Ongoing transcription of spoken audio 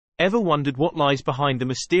Ever wondered what lies behind the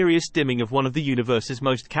mysterious dimming of one of the universe's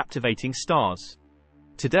most captivating stars?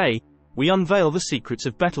 Today, we unveil the secrets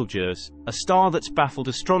of Betelgeuse, a star that's baffled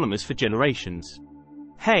astronomers for generations.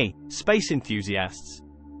 Hey, space enthusiasts!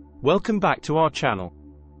 Welcome back to our channel.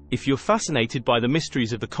 If you're fascinated by the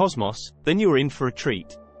mysteries of the cosmos, then you're in for a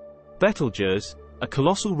treat. Betelgeuse, a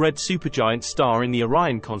colossal red supergiant star in the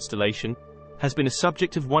Orion constellation, has been a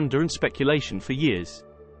subject of wonder and speculation for years.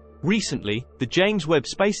 Recently, the James Webb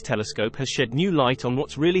Space Telescope has shed new light on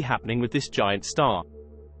what's really happening with this giant star.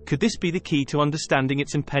 Could this be the key to understanding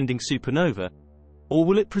its impending supernova? Or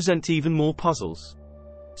will it present even more puzzles?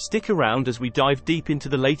 Stick around as we dive deep into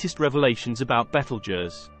the latest revelations about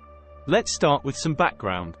Betelgeuse. Let's start with some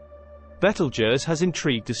background. Betelgeuse has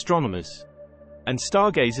intrigued astronomers and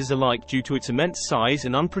stargazers alike due to its immense size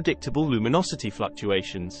and unpredictable luminosity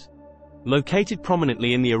fluctuations. Located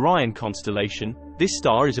prominently in the Orion constellation, this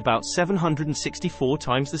star is about 764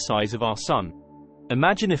 times the size of our Sun.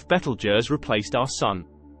 Imagine if Betelgeuse replaced our Sun.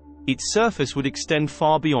 Its surface would extend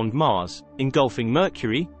far beyond Mars, engulfing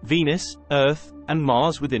Mercury, Venus, Earth, and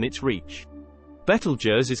Mars within its reach.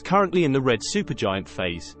 Betelgeuse is currently in the red supergiant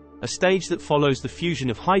phase, a stage that follows the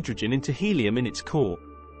fusion of hydrogen into helium in its core.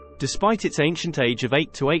 Despite its ancient age of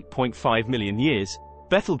 8 to 8.5 million years,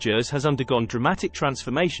 Betelgeuse has undergone dramatic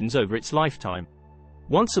transformations over its lifetime.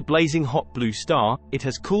 Once a blazing hot blue star, it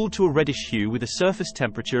has cooled to a reddish hue with a surface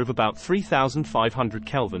temperature of about 3,500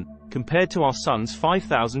 Kelvin, compared to our Sun's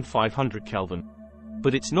 5,500 Kelvin.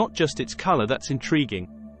 But it's not just its color that's intriguing.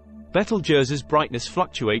 Betelgeuse's brightness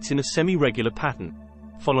fluctuates in a semi-regular pattern,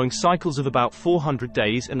 following cycles of about 400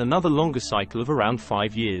 days and another longer cycle of around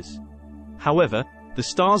 5 years. However, the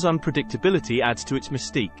star's unpredictability adds to its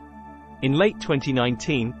mystique. In late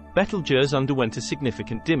 2019, Betelgeuse underwent a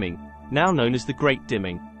significant dimming, now known as the Great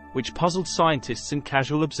Dimming, which puzzled scientists and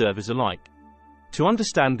casual observers alike. To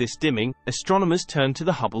understand this dimming, astronomers turned to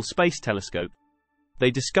the Hubble Space Telescope.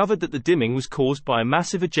 They discovered that the dimming was caused by a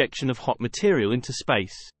massive ejection of hot material into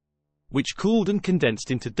space, which cooled and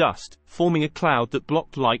condensed into dust, forming a cloud that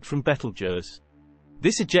blocked light from Betelgeuse.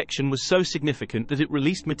 This ejection was so significant that it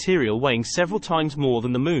released material weighing several times more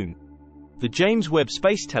than the Moon. The James Webb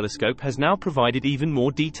Space Telescope has now provided even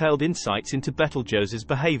more detailed insights into Betelgeuse's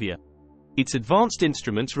behavior. Its advanced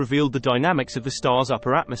instruments revealed the dynamics of the star's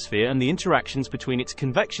upper atmosphere and the interactions between its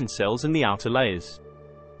convection cells and the outer layers.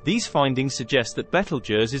 These findings suggest that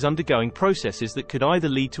Betelgeuse is undergoing processes that could either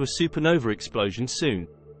lead to a supernova explosion soon,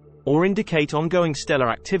 or indicate ongoing stellar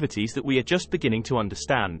activities that we are just beginning to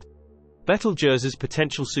understand. Betelgeuse's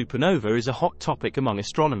potential supernova is a hot topic among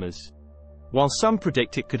astronomers. While some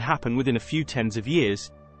predict it could happen within a few tens of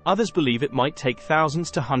years, others believe it might take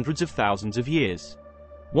thousands to hundreds of thousands of years.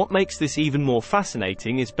 What makes this even more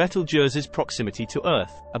fascinating is Betelgeuse's proximity to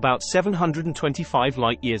Earth, about 725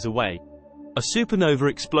 light-years away. A supernova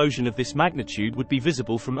explosion of this magnitude would be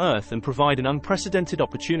visible from Earth and provide an unprecedented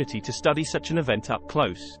opportunity to study such an event up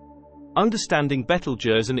close. Understanding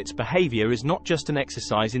Betelgeuse and its behavior is not just an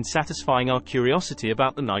exercise in satisfying our curiosity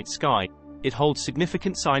about the night sky. It holds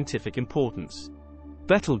significant scientific importance.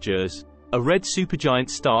 Betelgeuse, a red supergiant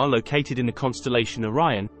star located in the constellation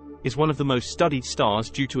Orion, is one of the most studied stars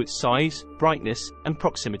due to its size, brightness, and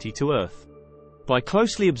proximity to Earth. By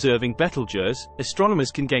closely observing Betelgeuse, astronomers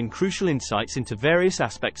can gain crucial insights into various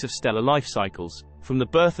aspects of stellar life cycles, from the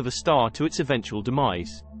birth of a star to its eventual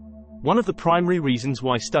demise. One of the primary reasons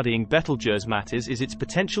why studying Betelgeuse matters is its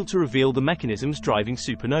potential to reveal the mechanisms driving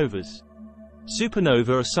supernovas.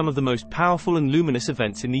 Supernovae are some of the most powerful and luminous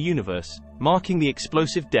events in the universe, marking the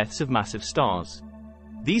explosive deaths of massive stars.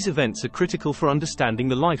 These events are critical for understanding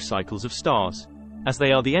the life cycles of stars, as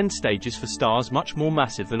they are the end stages for stars much more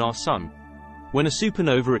massive than our Sun. When a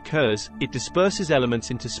supernova occurs, it disperses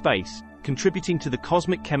elements into space, contributing to the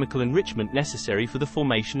cosmic chemical enrichment necessary for the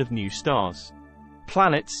formation of new stars,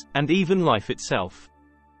 planets, and even life itself.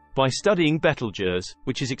 By studying Betelgeuse,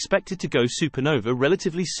 which is expected to go supernova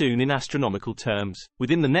relatively soon in astronomical terms,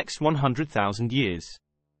 within the next 100,000 years,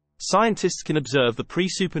 scientists can observe the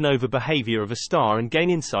pre-supernova behavior of a star and gain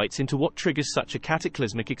insights into what triggers such a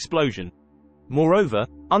cataclysmic explosion. Moreover,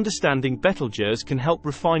 understanding Betelgeuse can help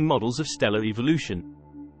refine models of stellar evolution.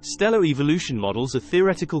 Stellar evolution models are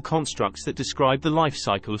theoretical constructs that describe the life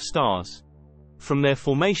cycle of stars, from their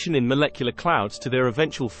formation in molecular clouds to their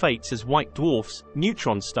eventual fates as white dwarfs,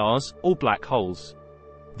 neutron stars, or black holes.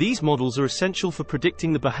 These models are essential for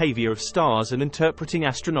predicting the behavior of stars and interpreting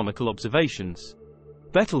astronomical observations.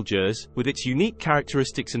 Betelgeuse, with its unique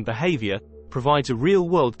characteristics and behavior, provides a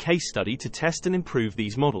real-world case study to test and improve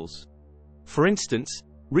these models. For instance,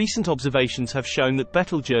 recent observations have shown that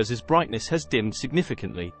Betelgeuse's brightness has dimmed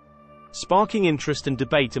significantly. sparking interest and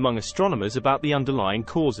debate among astronomers about the underlying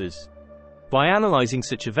causes. By analyzing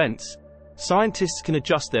such events, scientists can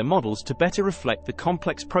adjust their models to better reflect the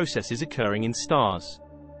complex processes occurring in stars.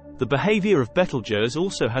 The behavior of Betelgeuse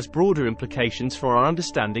also has broader implications for our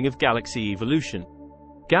understanding of galaxy evolution.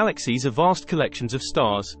 Galaxies are vast collections of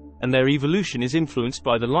stars, and their evolution is influenced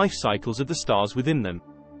by the life cycles of the stars within them.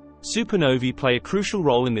 Supernovae play a crucial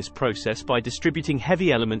role in this process by distributing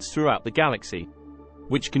heavy elements throughout the galaxy,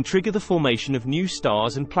 which can trigger the formation of new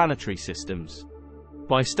stars and planetary systems.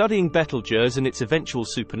 By studying Betelgeuse and its eventual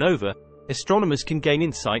supernova, astronomers can gain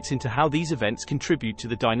insights into how these events contribute to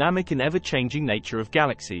the dynamic and ever-changing nature of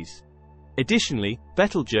galaxies. Additionally,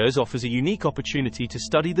 Betelgeuse offers a unique opportunity to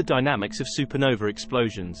study the dynamics of supernova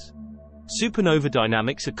explosions. Supernova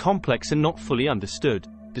dynamics are complex and not fully understood,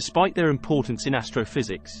 despite their importance in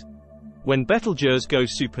astrophysics. When Betelgeuse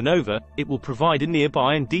goes supernova, it will provide a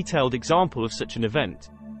nearby and detailed example of such an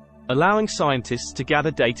event, allowing scientists to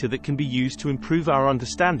gather data that can be used to improve our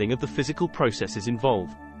understanding of the physical processes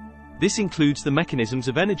involved. This includes the mechanisms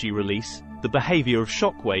of energy release, the behavior of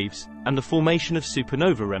shock waves, and the formation of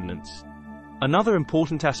supernova remnants. Another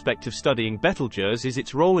important aspect of studying Betelgeuse is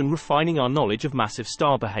its role in refining our knowledge of massive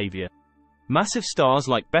star behavior. Massive stars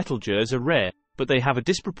like Betelgeuse are rare, but they have a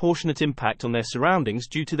disproportionate impact on their surroundings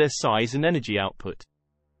due to their size and energy output.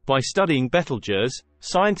 By studying Betelgeuse,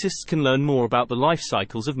 scientists can learn more about the life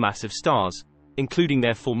cycles of massive stars, including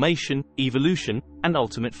their formation, evolution, and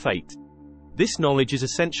ultimate fate. This knowledge is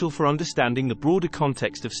essential for understanding the broader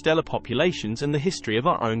context of stellar populations and the history of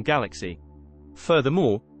our own galaxy.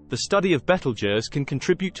 Furthermore, the study of Betelgeuse can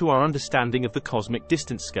contribute to our understanding of the cosmic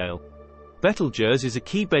distance scale. Betelgeuse is a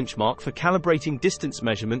key benchmark for calibrating distance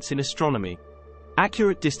measurements in astronomy.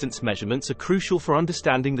 Accurate distance measurements are crucial for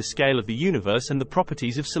understanding the scale of the universe and the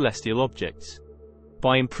properties of celestial objects.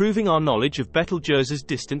 By improving our knowledge of Betelgeuse's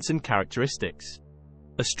distance and characteristics,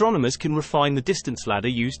 astronomers can refine the distance ladder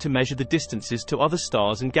used to measure the distances to other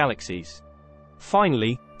stars and galaxies.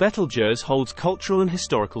 Finally, Betelgeuse holds cultural and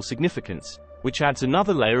historical significance, which adds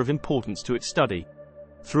another layer of importance to its study.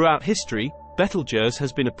 Throughout history, Betelgeuse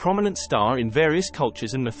has been a prominent star in various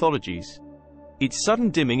cultures and mythologies. Its sudden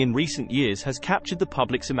dimming in recent years has captured the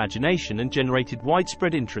public's imagination and generated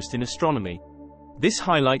widespread interest in astronomy. This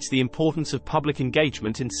highlights the importance of public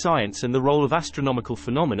engagement in science and the role of astronomical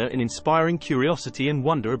phenomena in inspiring curiosity and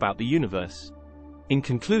wonder about the universe. In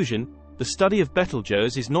conclusion, the study of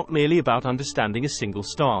Betelgeuse is not merely about understanding a single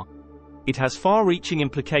star. It has far-reaching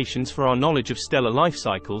implications for our knowledge of stellar life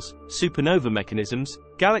cycles, supernova mechanisms,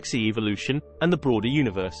 galaxy evolution, and the broader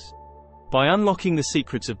universe. By unlocking the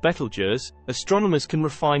secrets of Betelgeuse, astronomers can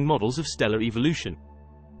refine models of stellar evolution,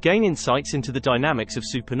 gain insights into the dynamics of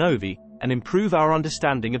supernovae, and improve our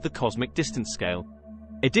understanding of the cosmic distance scale.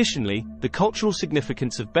 Additionally, the cultural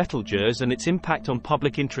significance of Betelgeuse and its impact on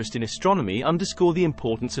public interest in astronomy underscore the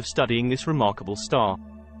importance of studying this remarkable star.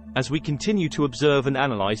 As we continue to observe and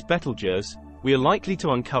analyze Betelgeuse, we are likely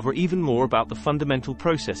to uncover even more about the fundamental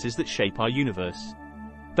processes that shape our universe.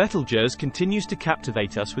 Betelgeuse continues to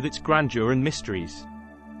captivate us with its grandeur and mysteries.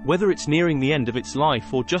 Whether it's nearing the end of its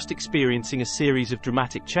life or just experiencing a series of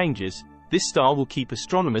dramatic changes, this star will keep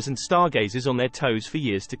astronomers and stargazers on their toes for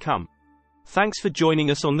years to come. Thanks for joining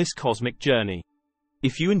us on this cosmic journey.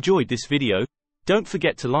 If you enjoyed this video, don't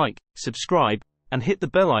forget to like, subscribe, and hit the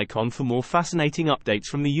bell icon for more fascinating updates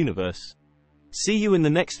from the universe. See you in the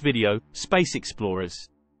next video, Space Explorers.